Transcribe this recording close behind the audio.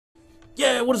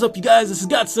Yeah, what is up you guys? This is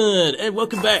Godson, and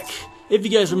welcome back. If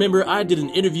you guys remember, I did an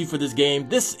interview for this game.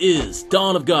 This is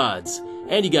Dawn of Gods.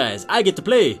 And you guys, I get to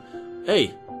play.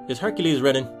 Hey, it's Hercules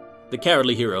running, the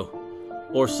cowardly hero.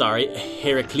 Or sorry,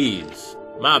 Heracles.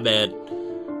 My bad.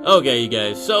 Okay, you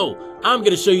guys, so I'm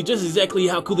gonna show you just exactly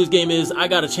how cool this game is. I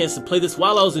got a chance to play this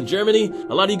while I was in Germany.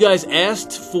 A lot of you guys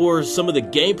asked for some of the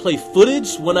gameplay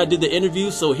footage when I did the interview,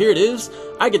 so here it is.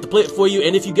 I get to play it for you,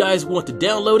 and if you guys want to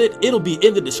download it, it'll be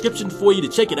in the description for you to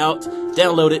check it out,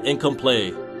 download it, and come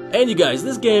play. And you guys,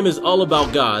 this game is all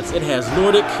about gods. It has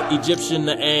Nordic, Egyptian,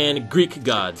 and Greek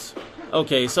gods.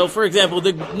 Okay, so for example,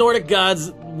 the Nordic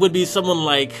gods would be someone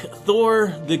like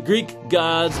Thor, the Greek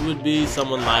gods would be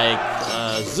someone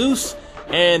like Zeus,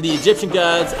 and the Egyptian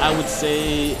gods, I would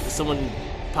say someone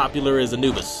popular is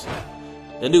Anubis.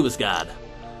 The Anubis god.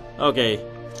 Okay,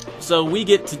 so we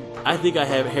get to, I think I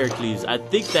have Heracles. I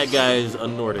think that guy is a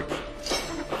Nordic.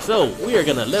 So, we are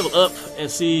gonna level up and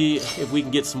see if we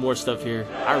can get some more stuff here.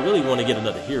 I really want to get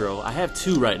another hero. I have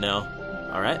 2 right now.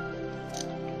 Alright.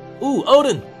 Ooh,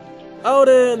 Odin!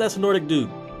 Odin! That's a Nordic dude.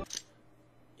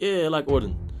 Yeah, I like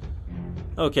Odin.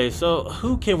 Okay, so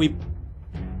who can we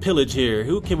pillage here?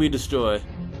 Who can we destroy?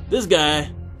 This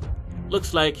guy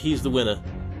looks like he's the winner.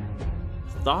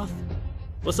 Thoth?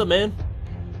 What's up, man?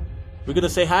 We're gonna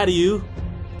say hi to you.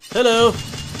 Hello!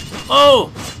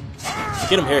 Oh!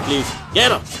 Get him, Heracles.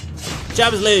 Get him!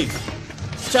 Chop his legs.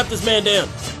 Chop this man down.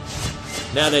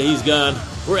 Now that he's gone,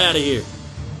 we're out of here.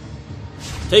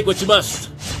 Take what you must.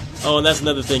 Oh, and that's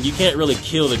another thing. You can't really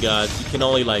kill the gods. You can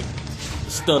only, like,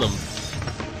 stun them.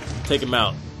 Take them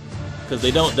out. Because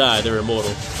they don't die. They're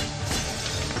immortal.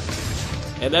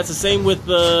 And that's the same with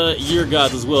your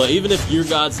gods as well. Even if your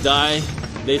gods die,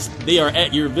 they are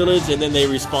at your village and then they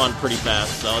respawn pretty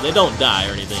fast. So they don't die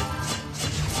or anything.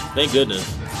 Thank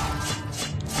goodness.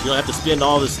 You don't have to spend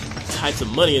all this types of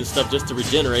money and stuff just to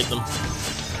regenerate them.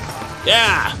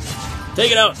 Yeah!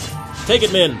 Take it out! Take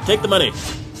it, men! Take the money!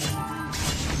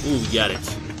 Ooh, we got it.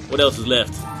 What else is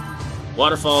left?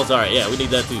 Waterfalls? Alright, yeah, we need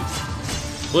that too.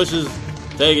 Bushes?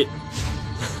 Take it.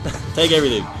 Take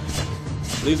everything.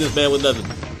 Leave this man with nothing.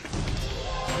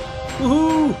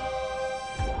 Woohoo!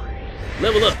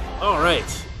 Level up!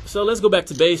 Alright. So let's go back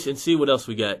to base and see what else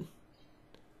we got.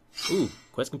 Ooh,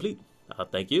 quest complete.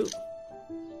 Thank you.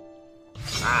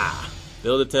 Ah,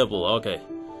 build a temple. Okay.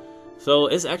 So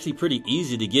it's actually pretty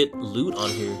easy to get loot on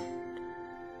here.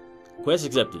 Quest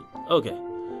accepted. Okay.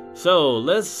 So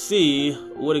let's see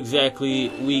what exactly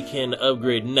we can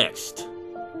upgrade next.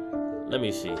 Let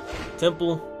me see.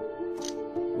 Temple.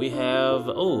 We have,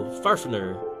 oh,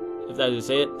 Farfener, if that is to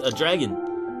say it, a dragon.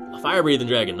 A fire-breathing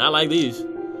dragon. I like these.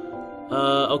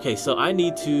 Okay, so I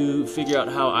need to figure out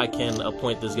how I can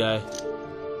appoint this guy.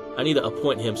 I need to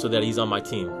appoint him so that he's on my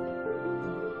team.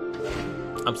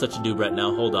 I'm such a noob right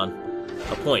now. Hold on.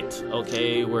 Appoint.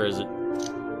 Okay, where is it?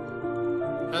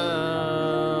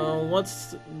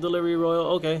 Once delivery royal.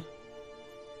 Okay.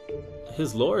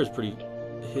 His lore is pretty.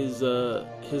 His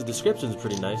description is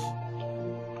pretty nice.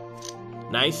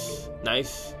 Nice,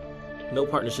 nice. No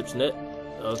partnerships net.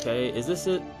 Okay, is this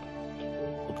it?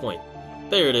 Appoint.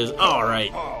 There it is. All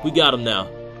right, we got him now.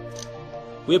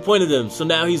 We appointed him, so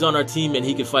now he's on our team and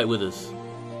he can fight with us.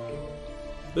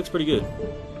 Looks pretty good.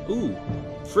 Ooh,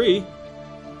 free.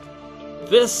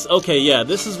 This, okay, yeah,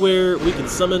 this is where we can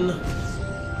summon.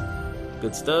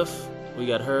 Good stuff. We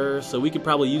got her, so we could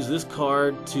probably use this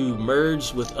card to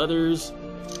merge with others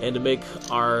and to make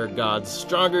our gods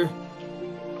stronger.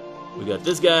 We got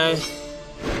this guy.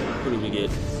 Who do we get?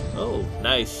 Oh,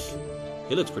 nice.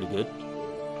 He looks pretty good.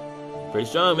 Pretty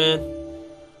strong, man.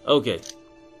 Okay.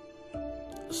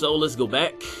 So let's go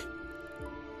back.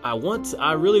 I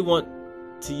really want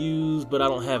to use, but I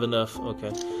don't have enough. Okay.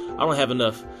 I don't have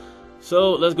enough.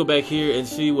 So let's go back here and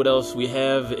see what else we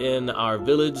have in our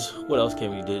village. What else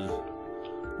can we do?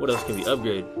 What else can we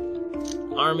upgrade?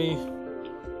 Army.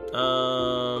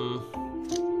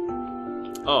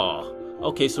 Oh.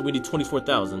 Okay, so we need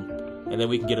 24,000. And then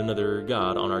we can get another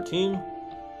god on our team.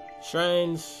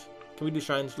 Shrines. Can we do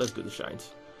shrines? Let's do the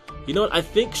shrines. You know what? I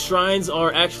think shrines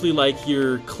are actually like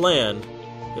your clan,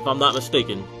 if I'm not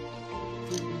mistaken.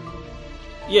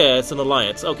 Yeah, it's an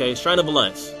alliance. Okay, Shrine of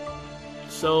Alliance.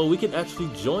 So we can actually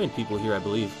join people here, I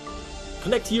believe.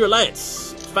 Connect to your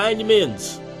alliance. Find your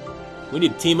mins. We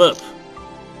need to team up.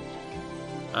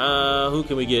 Who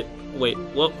can we get? Wait,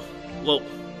 whoa,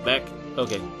 back.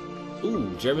 Okay.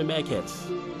 Ooh, German Mad Cats.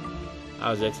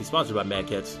 I was actually sponsored by Mad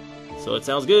Cats. So it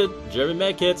sounds good. German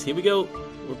Mad Cats, here we go.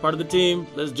 We're part of the team.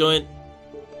 Let's join.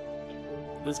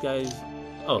 This guy's...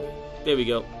 Oh, there we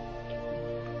go.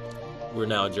 We're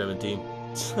now a German team.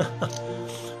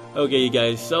 Okay, you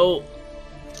guys, so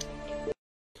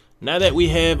Now that we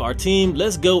have our team,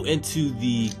 let's go into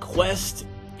the quest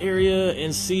area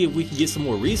and see if we can get some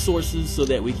more resources so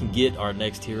that we can get our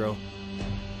next hero.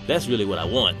 That's really what I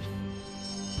want.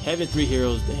 Having 3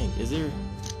 heroes, dang, is there...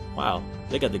 Wow,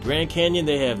 they got the Grand Canyon,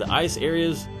 they have the ice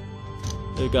areas,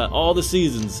 they got all the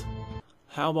seasons.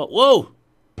 How about... Whoa!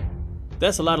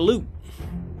 That's a lot of loot.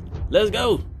 Let's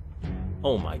go!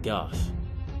 Oh my gosh.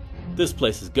 This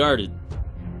place is guarded.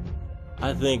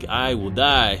 I think I will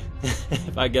die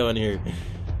if I go in here.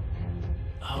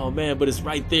 Oh man, but it's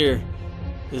right there.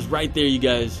 It's right there, you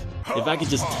guys. If I could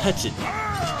just touch it.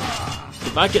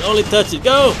 If I could only touch it.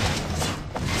 Go!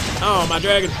 Oh, my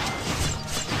dragon.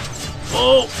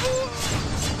 Oh!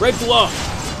 Break the wall.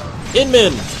 In,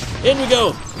 men. In we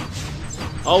go.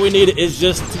 All we need is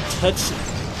just to touch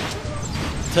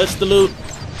the loot.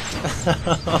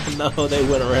 Oh no, they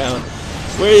went around.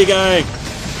 Where are you going?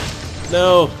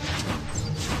 No.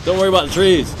 Don't worry about the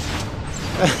trees.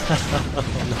 Oh,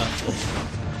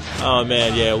 no. Oh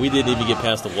man, yeah, we didn't even get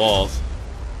past the walls.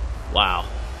 Wow.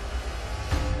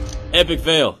 Epic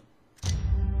fail.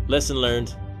 Lesson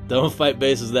learned. Don't fight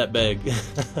bases that big.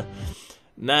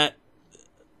 Not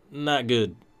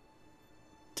good.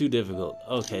 Too difficult.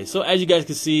 Okay, so as you guys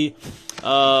can see,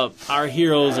 our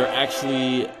heroes are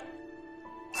actually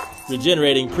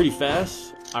regenerating pretty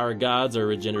fast. Our gods are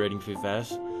regenerating pretty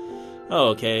fast.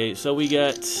 Okay, so we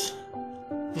got...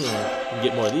 we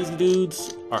get more of these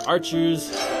dudes, our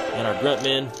archers, and our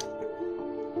gruntmen.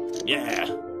 Yeah!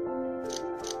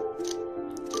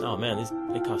 Oh man,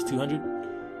 they cost 200.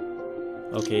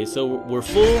 Okay, so we're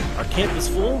full. Our camp is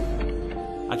full.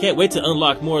 I can't wait to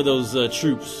unlock more of those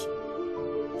troops.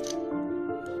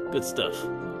 Good stuff.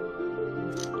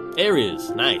 Areas,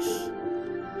 nice.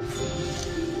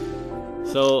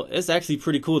 So it's actually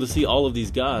pretty cool to see all of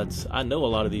these gods. I know a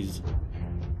lot of these.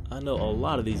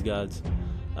 Gods.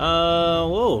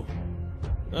 Whoa.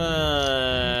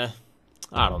 I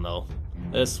don't know.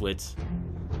 Let's switch.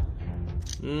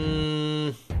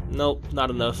 Nope, not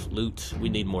enough loot. We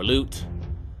need more loot.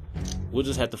 We'll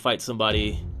just have to fight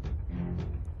somebody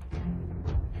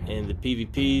in the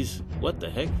PvPs. What the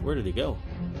heck? Where did he go?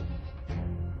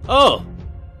 Oh!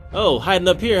 Oh, hiding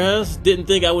up here, huh? Didn't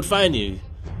think I would find you.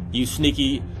 You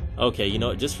sneaky... Okay, you know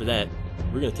what? Just for that,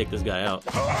 we're gonna take this guy out.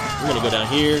 We're gonna go down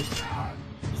here.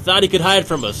 Thought he could hide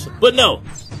from us, but no!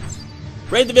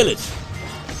 Raid the village!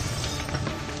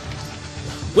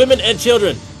 Women and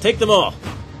children, take them all.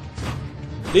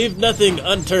 Leave nothing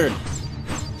unturned.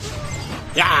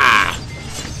 Ah!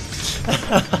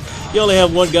 You only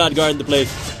have one god guarding the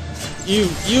place.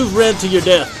 You've ran to your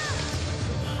death.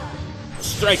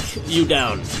 Strike you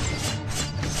down.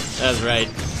 That's right.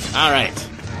 Alright.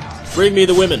 Bring me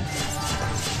the women.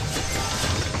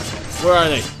 Where are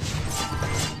they?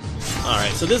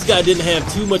 Alright, so this guy didn't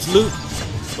have too much loot,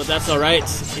 but that's alright.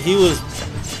 He was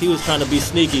trying to be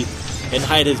sneaky and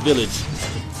hide his village.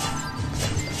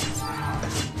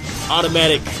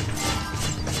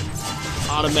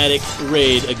 Automatic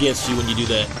raid against you when you do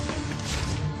that.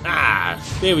 Ah,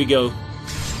 there we go.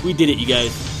 We did it, you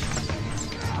guys.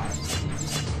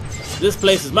 This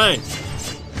place is mine.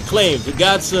 Claimed the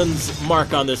Godson's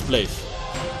mark on this place.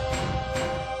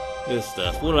 Good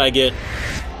stuff. What do I get?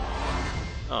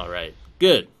 Alright,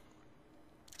 good.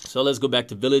 So let's go back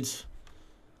to village.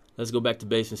 Let's go back to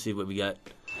base and see what we got.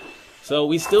 So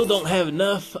we still don't have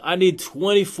enough. I need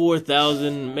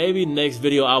 24,000. Maybe next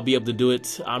video I'll be able to do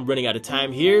it. I'm running out of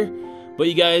time here. But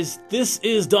you guys, this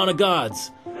is Dawn of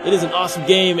Gods. It is an awesome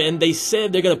game, and they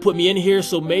said they're going to put me in here,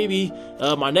 so maybe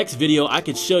my next video I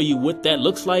could show you what that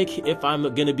looks like if I'm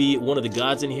going to be one of the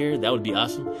gods in here. That would be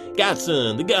awesome.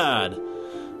 Godson, the god.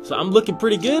 So I'm looking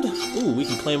pretty good. Ooh, we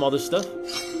can claim all this stuff.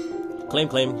 Claim.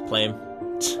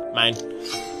 Mine.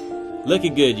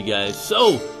 Looking good, you guys.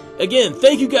 So, again,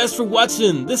 thank you guys for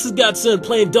watching. This is Godson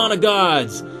playing Dawn of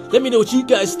Gods. Let me know what you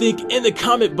guys think in the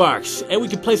comment box, and we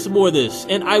can play some more of this.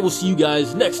 And I will see you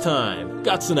guys next time.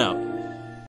 Godson out.